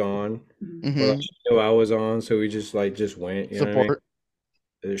she was on, or like, she knew I was on, so we just went. You know what I Support.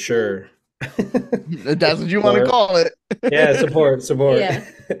 mean? Sure. That's what you want to call it. Yeah, support. Yeah.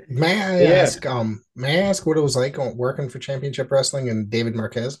 May I ask what it was like working for Championship Wrestling and David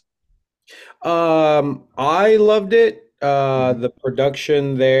Marquez? I loved it. The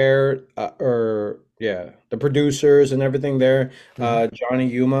production there, the producers and everything there. Johnny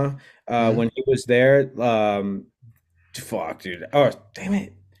Yuma, when he was there, fuck, dude. Oh, damn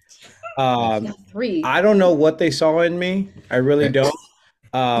it. Three. I don't know what they saw in me. I really don't.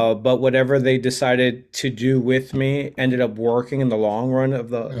 But whatever they decided to do with me ended up working in the long run of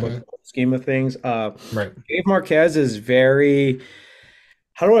the scheme of things. Dave Marquez is very,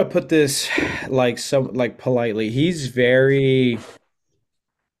 how do I put this politely? He's very,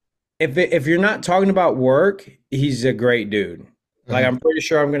 if you're not talking about work, he's a great dude. Like I'm pretty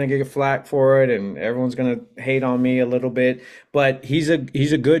sure I'm gonna get flack for it, and everyone's gonna hate on me a little bit. But he's a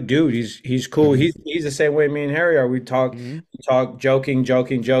good dude. He's cool. He's the same way me and Harry are. We talk joking.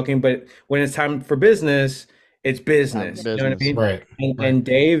 But when it's time for business, it's business. You know what I mean? Right. And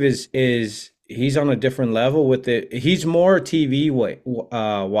Dave is he's on a different level with it. He's more TV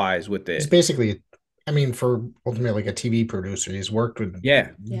wise with it. He's basically, for ultimately like a TV producer, he's worked with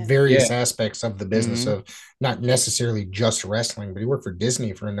various aspects of the business of not necessarily just wrestling, but he worked for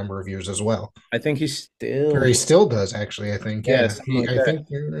Disney for a number of years as well. I think he still does, actually. I think, I think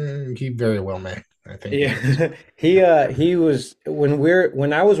he very well may. I think, he was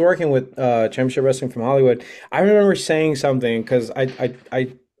when I was working with Championship Wrestling from Hollywood. I remember saying something because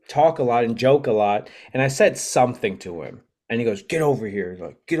I talk a lot and joke a lot, and I said something to him. And he goes, "Get over here!" He's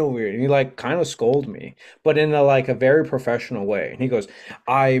like, "Get over here!" And he like kind of scolded me, but in a very professional way. And he goes,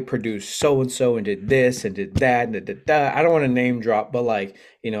 "I produced so and so and did this and did that and did that." I don't want to name drop, but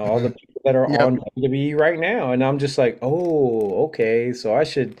all the people that are on WWE right now. And I'm just like, "Oh, okay, so I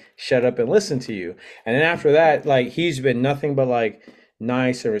should shut up and listen to you." And then after that, he's been nothing but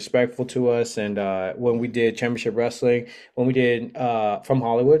nice and respectful to us. And when we did Championship Wrestling, when we did from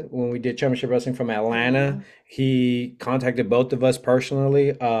Hollywood, when we did Championship Wrestling from Atlanta, he contacted both of us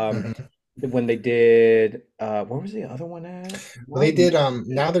personally. When they did, where was the other one at? Well, they did.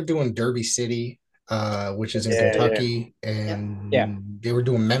 Now they're doing Derby City, which is in Kentucky, and they were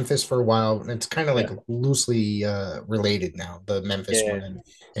doing Memphis for a while. It's kind of like loosely related now. The Memphis one.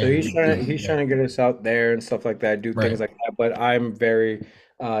 So he's trying to get us out there and stuff like that, do things like that. But I'm very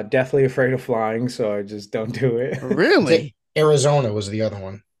definitely afraid of flying, so I just don't do it. Really? Arizona was the other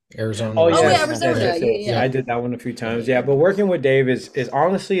one. Arizona. Oh yeah, Arizona. Yeah, I did that one a few times. Yeah, but working with Dave is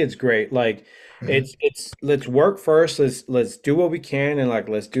honestly it's great. It's let's work first. Let's do what we can and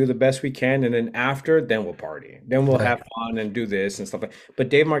let's do the best we can, and then we'll party. Then we'll have fun and do this and stuff like. But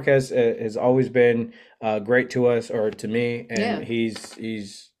Dave Marquez has always been great to us or to me, and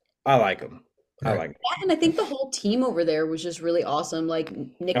he's I like him. I like it. Yeah, and I think the whole team over there was just really awesome. Like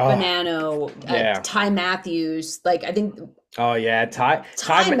Nick Bonanno, Ty Matthews. I think. Oh yeah, Ty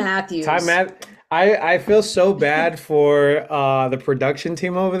Matthews. I feel so bad for the production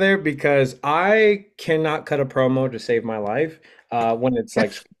team over there because I cannot cut a promo to save my life when it's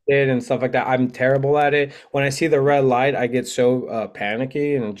scripted and stuff like that. I'm terrible at it. When I see the red light, I get so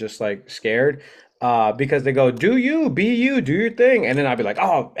panicky and just scared. because they go, do you, be you, do your thing. And then I'd be like,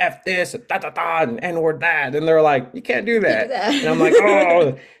 oh, F this, da da da, and N word that. And they're like, you can't do Can't do that. that. And I'm like,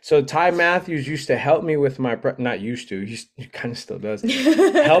 oh. So Ty Matthews used to help me with my, not used to, he kind of still does,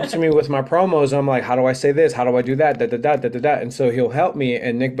 helps me with my promos. I'm like, how do I say this? How do I do that? Da da da da da da. And so he'll help me.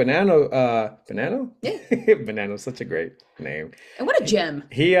 And Nick Bonanno, Bonanno? Yeah. Bonanno's such a great name. And what a gem.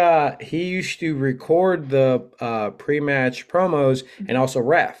 He used to record the pre-match promos and also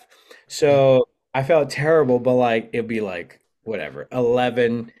ref. So I felt terrible, but like it'd be like whatever,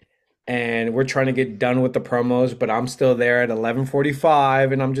 11, and we're trying to get done with the promos, but I'm still there at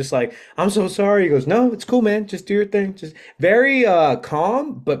 11:45, and I'm just like, I'm so sorry. He goes, no, it's cool, man. Just do your thing. Just very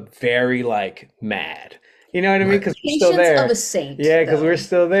calm, but very like mad. You know what I mean? Because we're still Patience there. of a saint. Yeah, because though. we're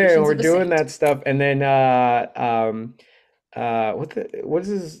still there and Patience we're of a doing saint. that stuff. And then what is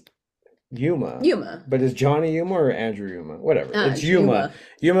his Yuma. But is Johnny Yuma or Andrew Yuma? Whatever. It's Yuma.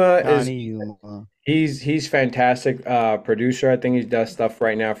 Yuma is Johnny Yuma. he's fantastic producer. I think he does stuff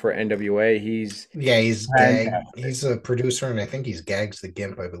right now for NWA. He's He's fantastic. He's a producer, and I think he's Gags the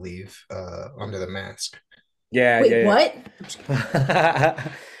Gimp, I believe, under the mask. Yeah, Wait, what?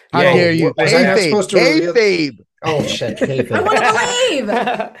 How dare you? Was I not supposed to reveal? Kayfabe. Oh shit! Kayfabe. I want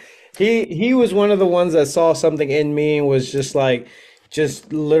to believe. He was one of the ones that saw something in me and was just like,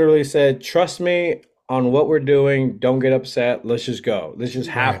 just literally said, trust me on what we're doing. Don't get upset. Let's just go. Let's just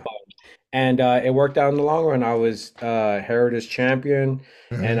have fun. And it worked out in the long run. I was Heritage Champion,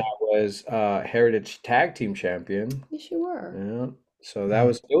 and I was Heritage Tag Team Champion. Yes, you were. Yeah. So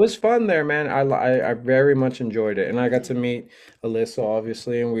it was fun there, man. I very much enjoyed it, and I got to meet Alyssa,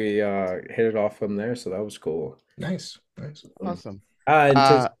 obviously, and we hit it off from there. So that was cool. Nice. Awesome.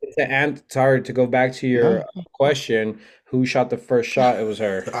 And sorry to go back to your question. Who shot the first shot? It was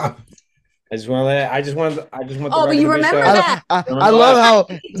her. I just want to. Oh, but you remember that? I love how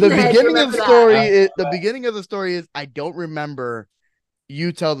the beginning of the story. that. The beginning of the story is I don't remember.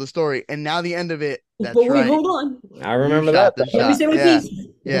 You tell the story, and now the end of it. That's but wait, right. hold on. I remember You that. shot the Let me shot. say what Yeah. it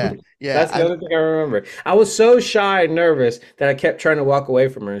means. Yeah. That's the other thing I remember. I was so shy and nervous that I kept trying to walk away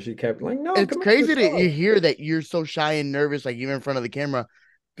from her, and she kept like, "No." It's come on, crazy let's that go." you hear that you're so shy and nervous, like even in front of the camera,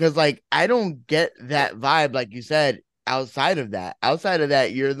 because like I don't get that vibe, like you said. Outside of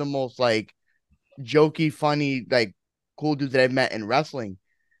that, you're the most like jokey, funny, like cool dude that I've met in wrestling.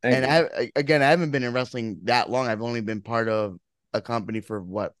 Thank And I haven't been in wrestling that long. I've only been part of a company for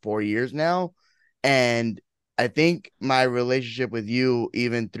 4 years now, and I think my relationship with you,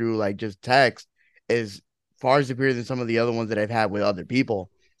 even through like just text, is far superior than some of the other ones that I've had with other people.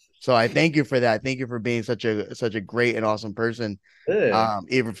 So I thank you for that. Thank you for being such a great and awesome person. Yeah.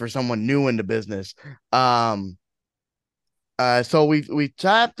 Even for someone new in the business. So we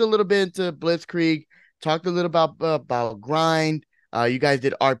tapped a little bit into Blitzkrieg, talked a little about grind. You guys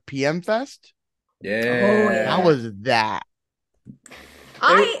did RPM Fest. Yeah. How was that?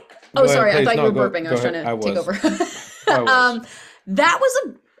 Sorry, I thought you were go burping. I was trying to take over. I was.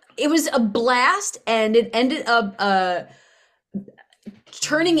 It was a blast, and it ended up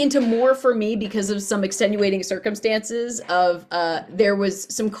turning into more for me because of some extenuating circumstances of there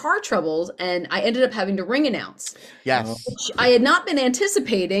was some car troubles, and I ended up having to ring announce. Yes. Which I had not been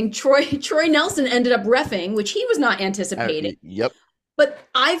anticipating. Troy Nelson ended up reffing, which he was not anticipating. Yep. But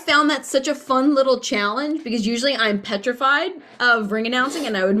I found that such a fun little challenge because usually I'm petrified of ring announcing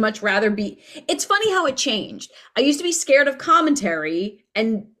and I would much rather be. It's funny how it changed. I used to be scared of commentary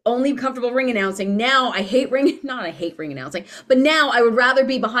and only comfortable ring announcing. Now I hate ring announcing, but now I would rather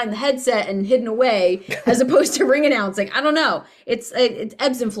be behind the headset and hidden away as opposed to ring announcing. I don't know. It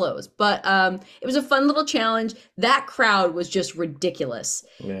ebbs and flows, but it was a fun little challenge. That crowd was just ridiculous.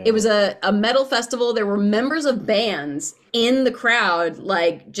 Yeah. It was a metal festival. There were members of bands in the crowd,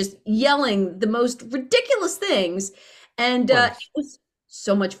 like just yelling the most ridiculous things. And it was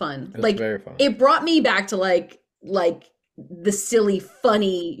so much fun. It was very fun. It brought me back to like the silly,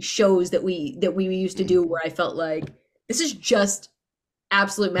 funny shows that we used to do where I felt like this is just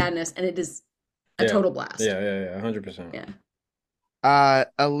absolute madness and it is a total blast. Yeah, 100%. Yeah.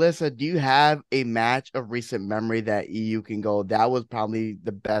 Alyssa, do you have a match of recent memory that you can go, that was probably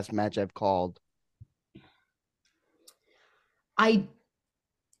the best match I've called? I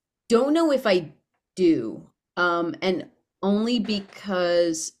don't know if I do. And only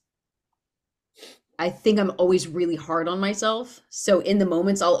because I think I'm always really hard on myself. So in the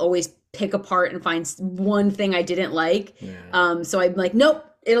moments, I'll always pick apart and find one thing I didn't like. Yeah. So I'm like, nope,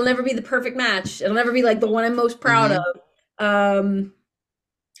 it'll never be the perfect match. It'll never be like the one I'm most proud of.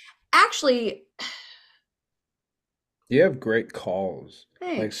 Actually, you have great calls.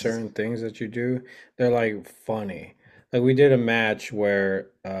 Thanks. Like certain things that you do, they're like funny. Like we did a match where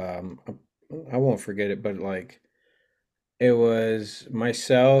I won't forget it, but like it was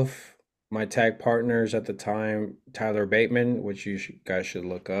myself, my tag partners at the time, Tyler Bateman, which guys should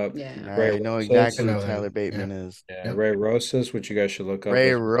look up. Yeah. Ray I know Rosas, exactly who know that. Tyler Yeah. Bateman is. yeah, Yep. Ray Rosas, which you guys should look up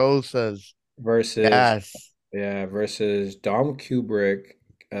Ray as Rosas. versus Yes. yeah, versus Dom Kubrick,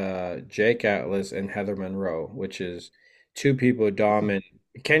 Jake Atlas, and Heather Monroe, which is two people. Dom and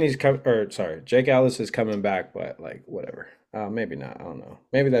Kenny's come, or sorry, Jake Atlas is coming back, but like whatever. Maybe not. I don't know.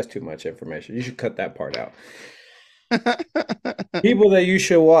 Maybe that's too much information. You should cut that part out. People that you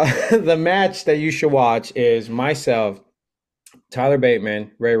should watch. The match that you should watch is myself, Tyler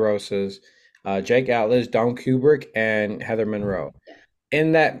Bateman, Ray Rosas, Jake Atlas, Dom Kubrick, and Heather Monroe.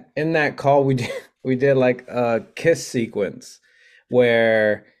 In that call we did like a kiss sequence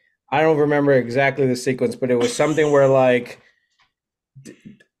where I don't remember exactly the sequence, but it was something where like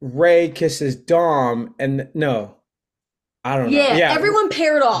Ray kisses Dom and no, I don't know. Yeah, Yeah, everyone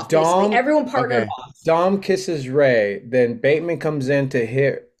paired off. Dom. Basically, everyone partnered Okay. off. Dom kisses Ray, then Bateman comes in to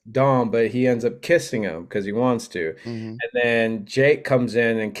hit Dom, but he ends up kissing him because he wants to. Mhm. And then Jake comes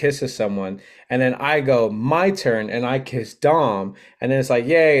in and kisses someone, and then I go, my turn, and I kiss Dom, and then it's like,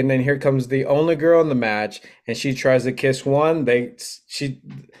 yay! And then here comes the only girl in the match, and she tries to kiss one. They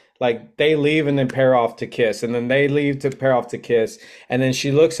leave and then pair off to kiss, and then they leave to pair off to kiss, and then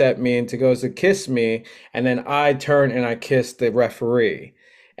she looks at me and goes to kiss me, and then I turn and I kiss the referee.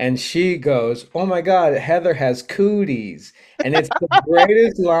 And she goes, "Oh my God, Heather has cooties." And it's the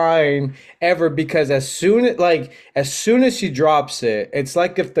greatest line ever because as soon as she drops it, it's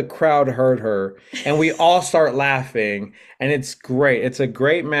like if the crowd heard her and we all start laughing and it's great. It's a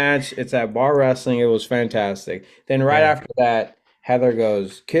great match. It's at Bar Wrestling. It was fantastic. Then right Yeah. after that, Heather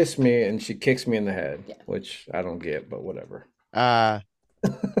goes, "Kiss me," and she kicks me in the head, Yeah. which I don't get, but whatever.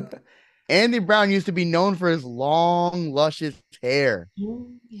 Andy Brown used to be known for his long, luscious hair.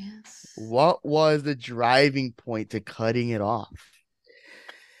 Yes. What was the driving point to cutting it off?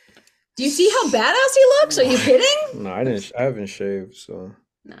 Do you see how badass he looks? Are you kidding? No, I didn't. I haven't shaved, so.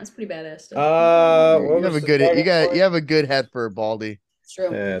 No, it's pretty badass stuff. What You have was a the good starting point? you have a good head for a baldy. It's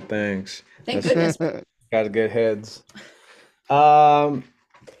true. Yeah, thanks. Thank That's- goodness. Got good heads. I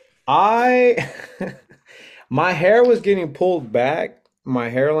my hair was getting pulled back. My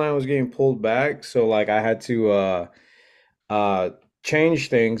hairline was getting pulled back, so like I had to change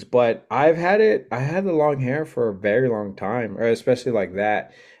things, but I had the long hair for a very long time, or especially like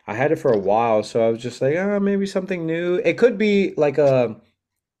that. I had it for a while, so I was just like, oh, maybe something new. It could be like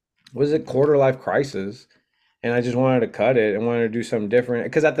was it quarter life crisis? And I just wanted to cut it and wanted to do something different.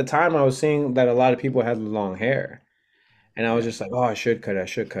 Because at the time I was seeing that a lot of people had long hair. And I was just like, oh, I should cut it. I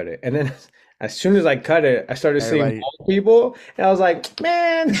should cut it. And then as soon as I cut it, I started seeing Everybody- bald people. And I was like,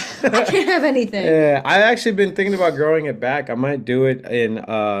 man. I can't have anything. Yeah, I've actually been thinking about growing it back. I might do it in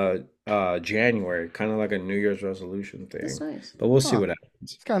January, kind of like a New Year's resolution thing. That's nice. But we'll see Huh. what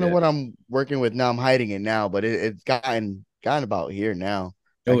happens. It's kind of Yeah. what I'm working with now. I'm hiding it now, but it's gotten about here now.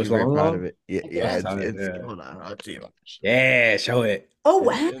 It was Actually very long, proud long? of it. Yeah, Like yeah. that? Yeah. Hold on, I'll see you. Yeah, show it. Oh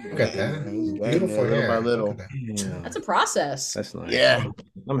wow, Look at that. Getting Beautiful there little hair. by Look little. at that. Yeah, that's a process. that's nice. Yeah.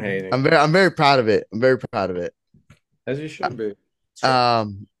 I'm hating. I'm very proud of it. I'm very proud of it. As you should be.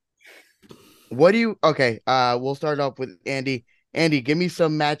 What do you we'll start off with Andy. Andy, give me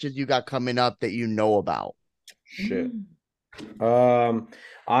some matches you got coming up that you know about. Shit.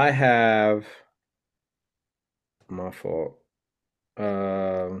 I have my fault.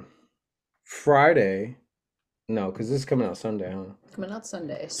 Friday. No, because this is coming out Sunday, huh? Coming out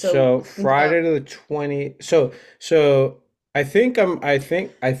Sunday. So So Friday to the 20. So I think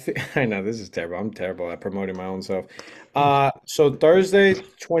I know this is terrible. I'm terrible at promoting my own self. So Thursday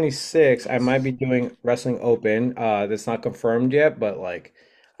 26, I might be doing Wrestling Open. That's not confirmed yet, but like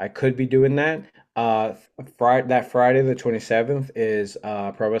I could be doing that. Friday the 27th is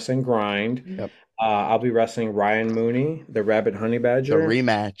Pro Wrestling Grind. Yep. I'll be wrestling Ryan Mooney, the Rabbit Honey The Badger.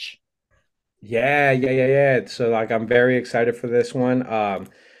 rematch. Yeah. So like I'm very excited for this one.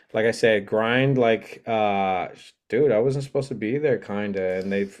 Like I said, Grind, like dude, I wasn't supposed to be there kinda,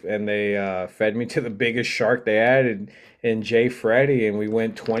 and they fed me to the biggest shark they had in Jay Freddy, and we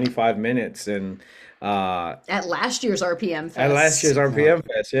went 25 minutes and at last year's RPM Fest. at last year's RPM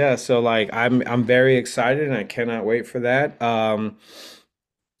Fest, yeah. So like I'm very excited and I cannot wait for that.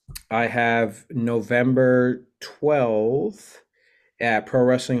 I have November 12th at Pro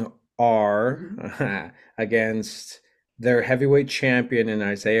Wrestling R against their heavyweight champion in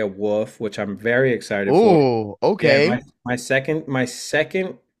Isaiah Wolf, which I'm very excited for. Oh, okay. Yeah, my second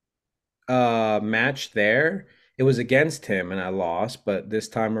match there, it was against him and I lost, but this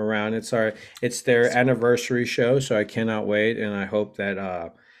time around it's their anniversary show, so I cannot wait, and I hope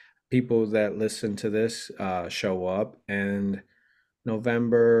that people that listen to this show up. And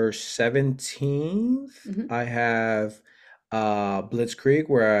November 17th, I have Blitzkrieg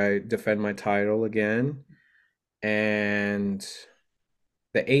where I defend my title again. And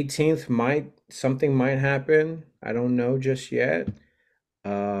the 18th something might happen. I don't know just yet.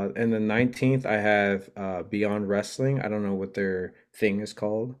 And the 19th, I have Beyond Wrestling. I don't know what their thing is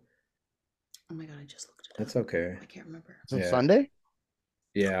called. Oh my God, I just looked it up. That's okay. I can't remember. It's Sunday?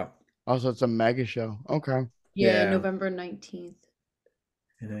 Yeah. Also, it's a mega show. Okay. Yeah, November 19th.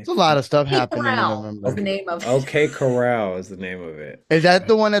 There's a lot of stuff happening in November. Is the name of it. Okay Corral is the name of it. Is that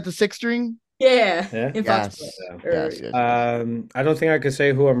the one at the 6 string? Yeah. Yes. Yes. I don't think I could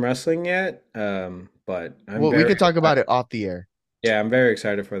say who I'm wrestling yet. But we could talk about it off the air. Yeah, I'm very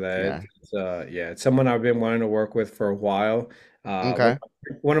excited for that. It's someone I've been wanting to work with for a while. Okay.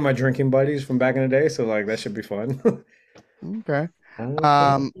 One of my drinking buddies from back in the day, so like that should be fun. Okay.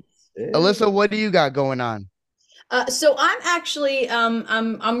 Alyssa, what do you got going on? So I'm actually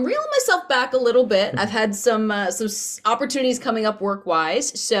I'm reeling myself back a little bit. I've had some opportunities coming up work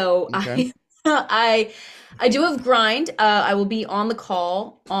wise. So I do have grind. I will be on the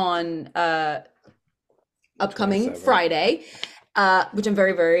call on upcoming Friday, which I'm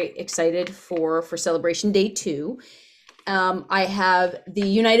very, very excited for Celebration Day 2. I have the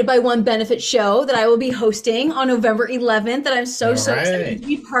United by One benefit show that I will be hosting on November 11th that I'm so excited to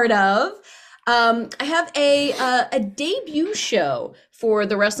be part of. I have a debut show for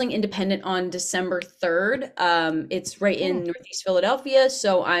the Wrestling Independent on December 3rd. It's right in Northeast Philadelphia,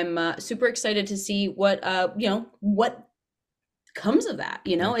 so I'm super excited to see what what comes of that.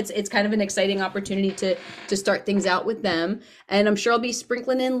 It's kind of an exciting opportunity to start things out with them, and I'm sure I'll be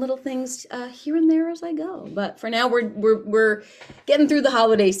sprinkling in little things here and there as I go. But for now, we're getting through the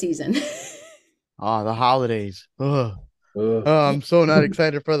holiday season. The holidays. Ugh. Oh, I'm so not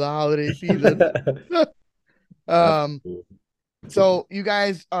excited for the holiday season. So you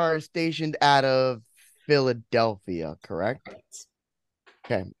guys are stationed out of Philadelphia, correct?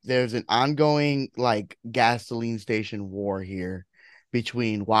 Okay. There's an ongoing gasoline station war here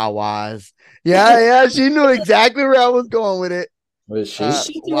between Wawas. Yeah, she knew exactly where I was going with it. Was she?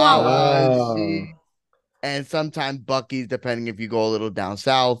 Wawas, and sometimes Buc-ee's, depending if you go a little down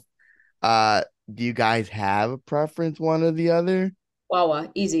south. Do you guys have a preference, one or the other? Wawa,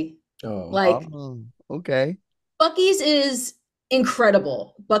 easy. Okay. Buc-ee's is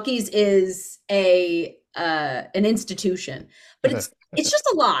incredible. Buc-ee's is an institution, but it's just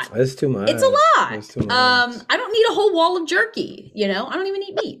a lot. It's too much. It's a lot. It's too much. I don't need a whole wall of jerky. I don't even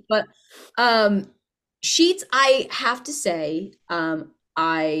eat meat. But Sheetz, I have to say,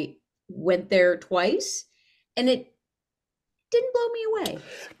 I went there twice, and it didn't blow me away.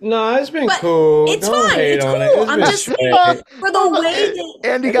 No, it's been cool. It's fine. It's cool. I'm just saying, for the way that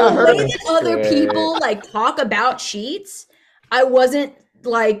Andy got hurt. The way that other people talk about Sheetz, I wasn't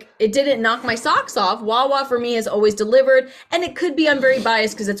it didn't knock my socks off. Wawa for me has always delivered, and it could be I'm very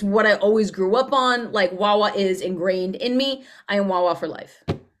biased because it's what I always grew up on. Wawa is ingrained in me. I am Wawa for life.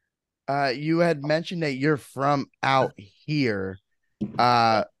 You had mentioned that you're from out here.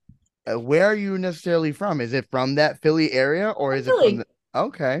 Where are you necessarily from? Is it from that Philly area, or is Philly. It from the...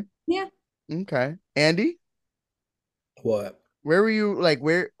 Okay. Yeah. Okay. Andy? What? Where were you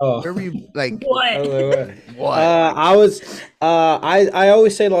where were you what? I was I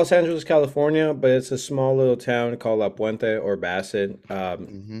always say Los Angeles, California, but it's a small little town called La Puente or Bassett.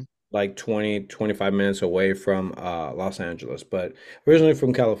 20-25 minutes away from Los Angeles, but originally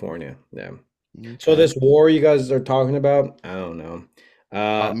from California. Yeah. Okay. So this war you guys are talking about, I don't know.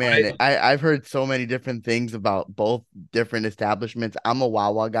 Man, I've heard so many different things about both different establishments. I'm a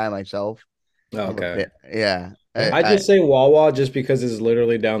Wawa guy myself. Okay. Yeah. I just say Wawa just because it's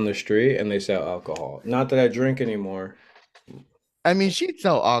literally down the street and they sell alcohol. Not that I drink anymore. I mean, she'd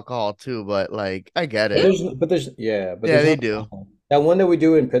sell alcohol too, but I get it. But there's they do. Alcohol. That one that we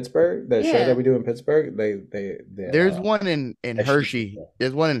do in Pittsburgh, show that we do in Pittsburgh, they there's one in Hershey.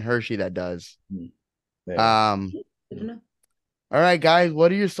 There's one in Hershey that does. All right, guys,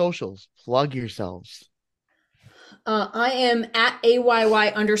 what are your socials? Plug yourselves. I am at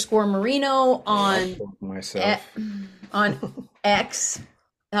AYY_Marino on myself on X.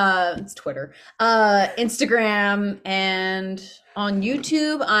 It's Twitter, Instagram, and on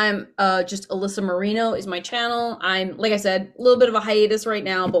YouTube. I'm just Alyssa Marino is my channel. I'm, like I said, a little bit of a hiatus right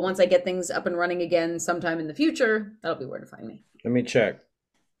now, but once I get things up and running again sometime in the future, that'll be where to find me. Let me check.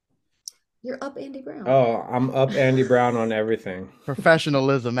 You're up Andy Brown. Oh, I'm up Andy Brown on everything.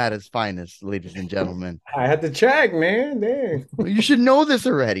 Professionalism at its finest, ladies and gentlemen. I had to check, man. Dang. You should know this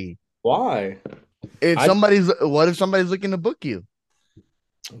already. Why? What if somebody's looking to book you?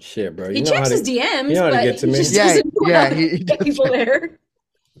 Shit, bro. He checks his DMs, you know how to but get to he me. just doesn't know how to get people there.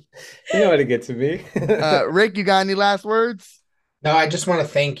 You know how to get to me. Rick, you got any last words? No, I just want to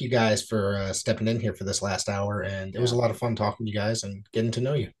thank you guys for stepping in here for this last hour, and it was a lot of fun talking to you guys and getting to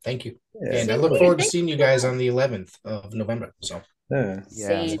know you. Thank you, and I look forward to seeing you guys on the 11th of November. So,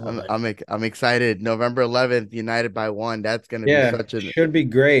 I'm excited. November 11th, United by One. That's gonna be such a should be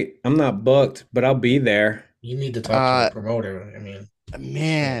great. I'm not booked, but I'll be there. You need to talk to the promoter. I mean,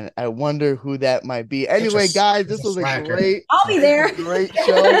 man, I wonder who that might be. Anyway, guys, this was a great. I'll be there. Great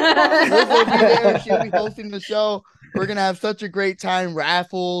show. Liz will be there. She'll be hosting the show. We're gonna have such a great time.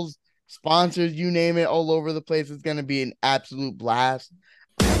 Raffles, sponsors, you name it, all over the place. It's gonna be an absolute blast.